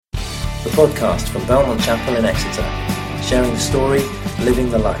the podcast from Belmont Chapel in Exeter, sharing the story, living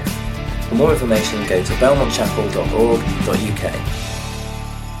the life. For more information, go to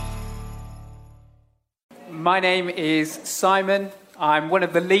belmontchapel.org.uk. My name is Simon. I'm one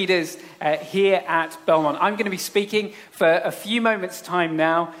of the leaders here at Belmont. I'm going to be speaking for a few moments' time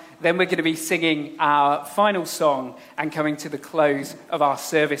now. Then we're going to be singing our final song and coming to the close of our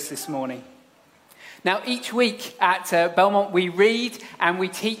service this morning. Now, each week at Belmont, we read and we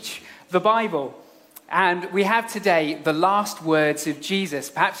teach the Bible. And we have today the last words of Jesus.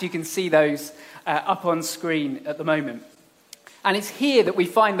 Perhaps you can see those up on screen at the moment. And it's here that we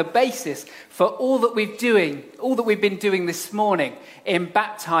find the basis for all that we've been doing this morning in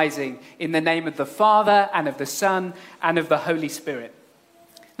baptizing in the name of the Father and of the Son and of the Holy Spirit.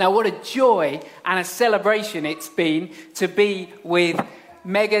 Now, what a joy and a celebration it's been to be with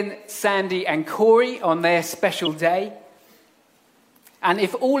Megan, Sandy and Corey on their special day. And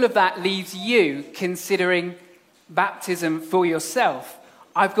if all of that leaves you considering baptism for yourself,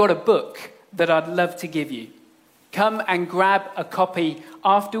 I've got a book that I'd love to give you. Come and grab a copy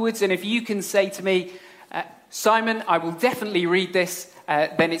afterwards. And if you can say to me, Simon, I will definitely read this,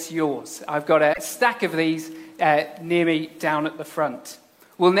 then it's yours. I've got a stack of these near me down at the front.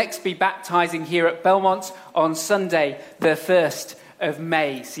 We'll next be baptizing here at Belmont on Sunday, the 1st of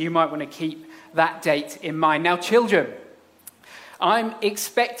May. So you might want to keep that date in mind. Now, children, I'm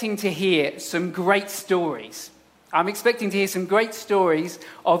expecting to hear some great stories. I'm expecting to hear some great stories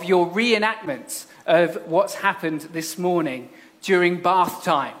of your reenactments of what's happened this morning during bath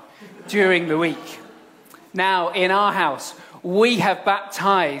time, during the week. Now, in our house, we have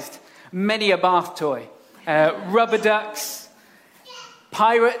baptized many a bath toy. Rubber ducks,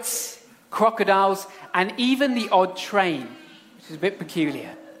 pirates, crocodiles, and even the odd train, which is a bit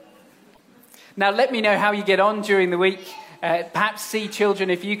peculiar. Now, let me know how you get on during the week. Perhaps see, children,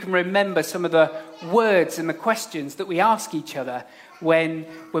 if you can remember some of the words and the questions that we ask each other when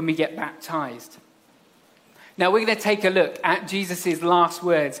we get baptized. Now, we're going to take a look at Jesus' last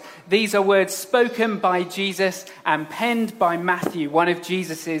words. These are words spoken by Jesus and penned by Matthew, one of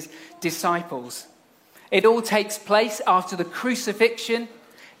Jesus' disciples. It all takes place after the crucifixion,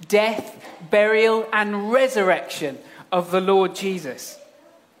 death, burial, and resurrection of the Lord Jesus.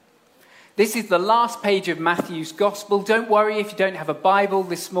 This is the last page of Matthew's Gospel. Don't worry if you don't have a Bible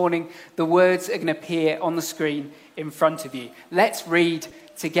this morning. The words are going to appear on the screen in front of you. Let's read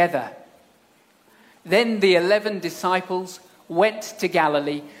together. Then the 11 disciples went to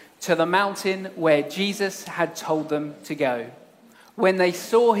Galilee, to the mountain where Jesus had told them to go. When they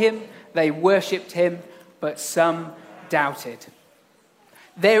saw him, they worshipped him, but some doubted.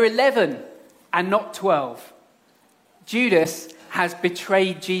 They're 11 and not 12. Judas has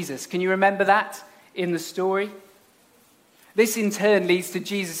betrayed Jesus. Can you remember that in the story? This in turn leads to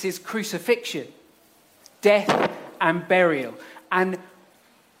Jesus' crucifixion, death and burial. And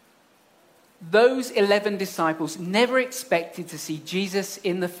those 11 disciples never expected to see Jesus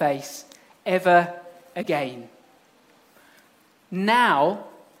in the face ever again. Now,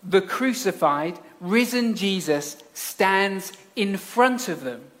 the crucified, risen Jesus stands in front of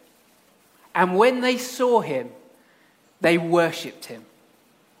them. And when they saw him, they worshipped him.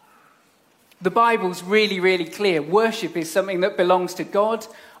 The Bible's really, really clear. Worship is something that belongs to God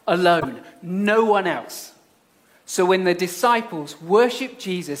alone, no one else. So when the disciples worship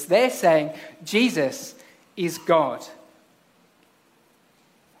Jesus, they're saying Jesus is God.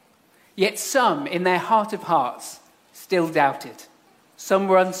 Yet some, in their heart of hearts, still doubted. Some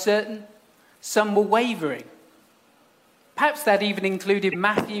were uncertain, some were wavering. Perhaps that even included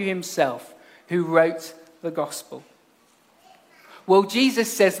Matthew himself, who wrote the Gospel. Well,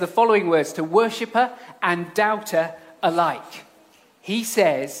 Jesus says the following words to worshipper and doubter alike. He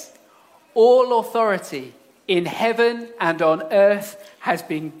says, "All authority in heaven and on earth has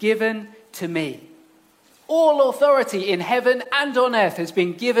been given to me." All authority in heaven and on earth has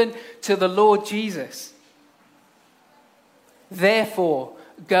been given to the Lord Jesus. Therefore,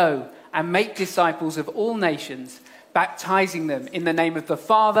 go and make disciples of all nations, baptizing them in the name of the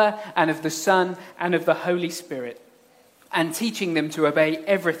Father and of the Son and of the Holy Spirit, and teaching them to obey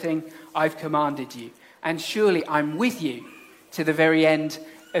everything I've commanded you. And surely I'm with you to the very end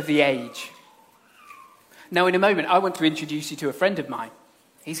of the age. Now, in a moment, I want to introduce you to a friend of mine.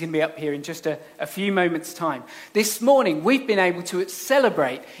 He's going to be up here in just a few moments' time. This morning, we've been able to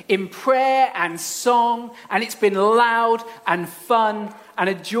celebrate in prayer and song, and it's been loud and fun and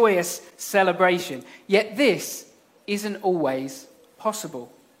a joyous celebration. Yet this isn't always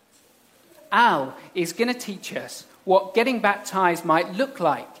possible. Al is going to teach us what getting baptized might look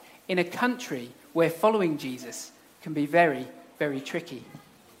like in a country where following Jesus can be very, very tricky.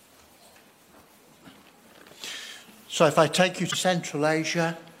 So if I take you to Central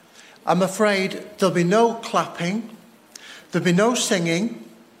Asia, I'm afraid there'll be no clapping, there'll be no singing,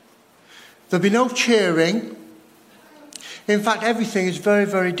 there'll be no cheering. In fact, everything is very,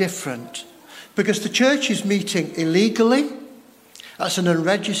 very different because the church is meeting illegally. That's an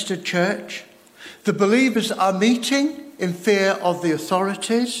unregistered church. The believers are meeting in fear of the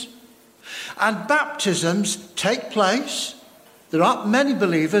authorities. And baptisms take place. There aren't many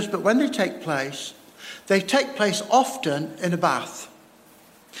believers, but when they take place often in a bath,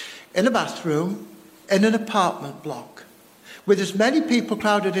 in a bathroom, in an apartment block, with as many people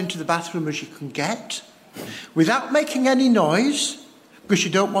crowded into the bathroom as you can get, without making any noise, because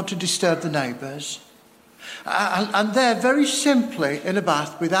you don't want to disturb the neighbours. And they're very simply in a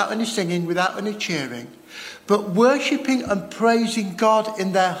bath, without any singing, without any cheering, but worshipping and praising God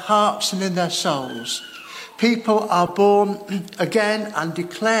in their hearts and in their souls. People are born again and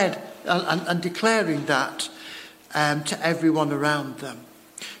declaring that to everyone around them.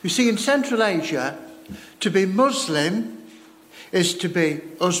 You see, in Central Asia, to be Muslim is to be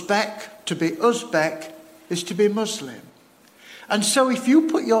Uzbek. To be Uzbek is to be Muslim. And so if you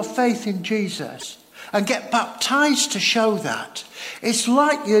put your faith in Jesus and get baptized to show that, it's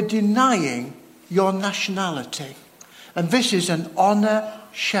like you're denying your nationality. And this is an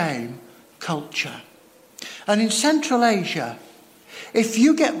honour-shame culture. And in Central Asia, if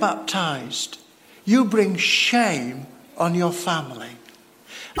you get baptized, you bring shame on your family.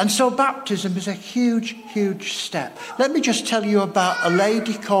 And so baptism is a huge, huge step. Let me just tell you about a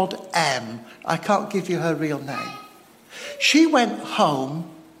lady called M. I can't give you her real name. She went home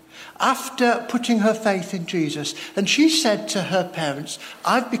after putting her faith in Jesus, and she said to her parents,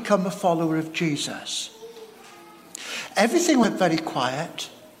 I've become a follower of Jesus. Everything went very quiet.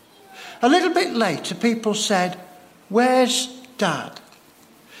 A little bit later, people said, where's Dad?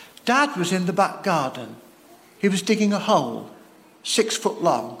 Dad was in the back garden. He was digging a hole 6 foot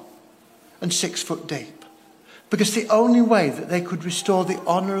long and 6 foot deep, because the only way that they could restore the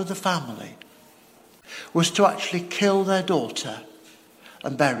honour of the family was to actually kill their daughter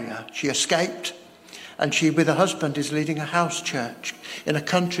and bury her. She escaped, and she, with her husband, is leading a house church in a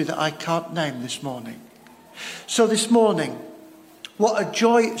country that I can't name this morning. So this morning, what a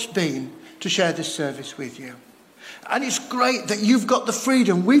joy it's been to share this service with you. And it's great that you've got the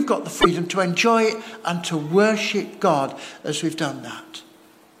freedom, we've got the freedom to enjoy it and to worship God as we've done that.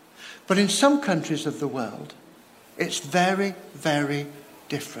 But in some countries of the world, it's very, very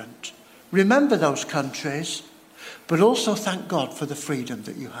different. Remember those countries, but also thank God for the freedom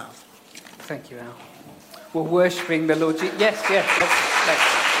that you have. Thank you, Al. We're worshipping the Lord Jesus. Yes.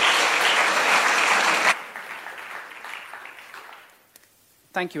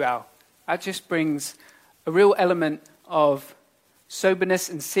 Thank you, Al. That just brings a real element of soberness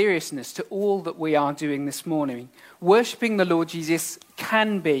and seriousness to all that we are doing this morning. Worshipping the Lord Jesus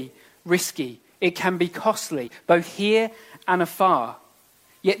can be risky. It can be costly, both here and afar.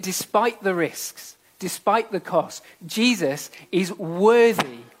 Yet despite the risks, despite the cost, Jesus is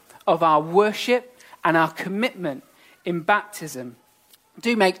worthy of our worship and our commitment in baptism.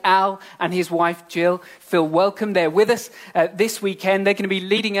 Do make Al and his wife Jill feel welcome. They're with us this weekend. They're going to be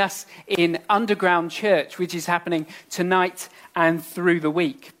leading us in Underground Church, which is happening tonight and through the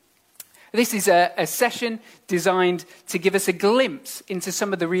week. This is a session designed to give us a glimpse into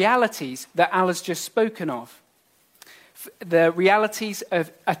some of the realities that Al has just spoken of. The realities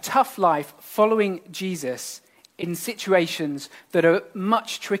of a tough life following Jesus in situations that are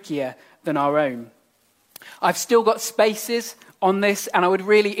much trickier than our own. I've still got spaces on this, and I would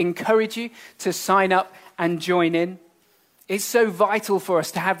really encourage you to sign up and join in. It's so vital for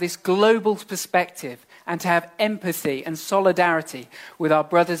us to have this global perspective and to have empathy and solidarity with our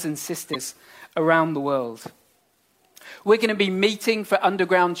brothers and sisters around the world. We're going to be meeting for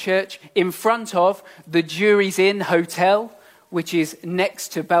Underground Church in front of the Jury's Inn Hotel, which is next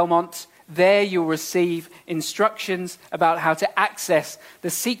to Belmont. There you'll receive instructions about how to access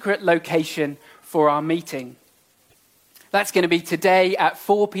the secret location for our meeting. That's going to be today at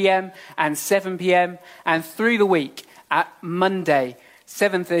 4 p.m. and 7 p.m. and through the week at Monday,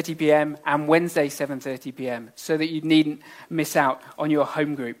 7:30 p.m. and Wednesday, 7:30 p.m. so that you needn't miss out on your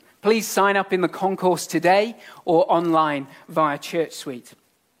home group. Please sign up in the concourse today or online via Church Suite.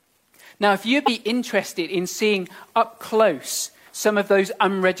 Now, if you'd be interested in seeing up close some of those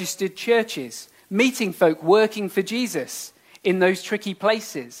unregistered churches, meeting folk working for Jesus in those tricky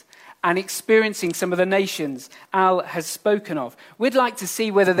places, and experiencing some of the nations Al has spoken of, we'd like to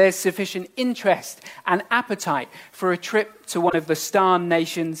see whether there's sufficient interest and appetite for a trip to one of the Stan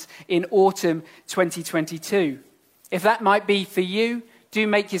nations in autumn 2022. If that might be for you, do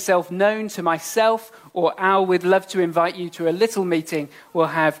make yourself known to myself, or Al would love to invite you to a little meeting we'll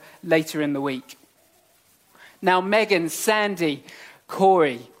have later in the week. Now, Megan, Sandy,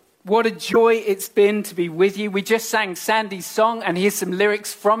 Corey, what a joy it's been to be with you. We just sang Sandy's song, and here's some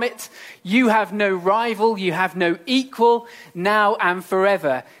lyrics from it. You have no rival, you have no equal, now and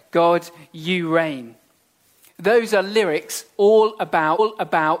forever, God, you reign. Those are lyrics all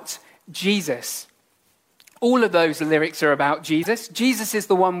about Jesus. All of those lyrics are about Jesus. Jesus is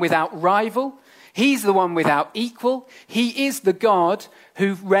the one without rival. He's the one without equal. He is the God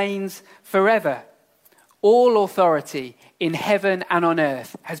who reigns forever. All authority in heaven and on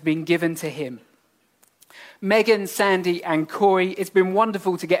earth has been given to him. Megan, Sandy, and Corey, it's been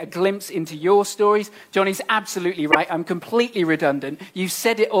wonderful to get a glimpse into your stories. Johnny's absolutely right. I'm completely redundant. You've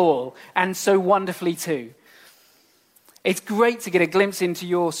said it all, and so wonderfully too. It's great to get a glimpse into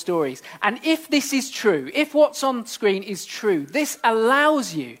your stories. And if this is true, if what's on screen is true, this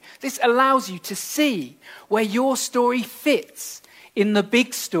allows you to see where your story fits in the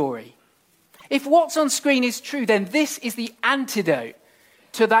big story. If what's on screen is true, then this is the antidote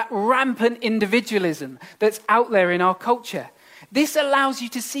to that rampant individualism that's out there in our culture. This allows you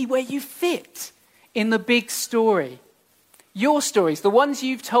to see where you fit in the big story. Your stories, the ones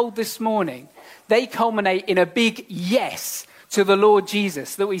you've told this morning, they culminate in a big yes to the Lord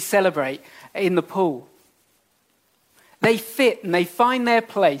Jesus that we celebrate in the pool. They fit and they find their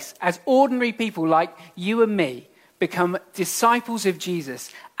place as ordinary people like you and me become disciples of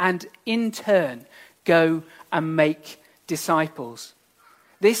Jesus and in turn go and make disciples.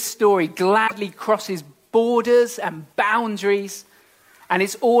 This story gladly crosses borders and boundaries, and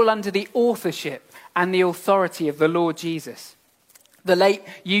it's all under the authorship and the authority of the Lord Jesus. The late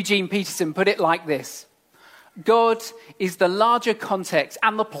Eugene Peterson put it like this: God is the larger context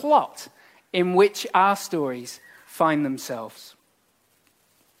and the plot in which our stories find themselves.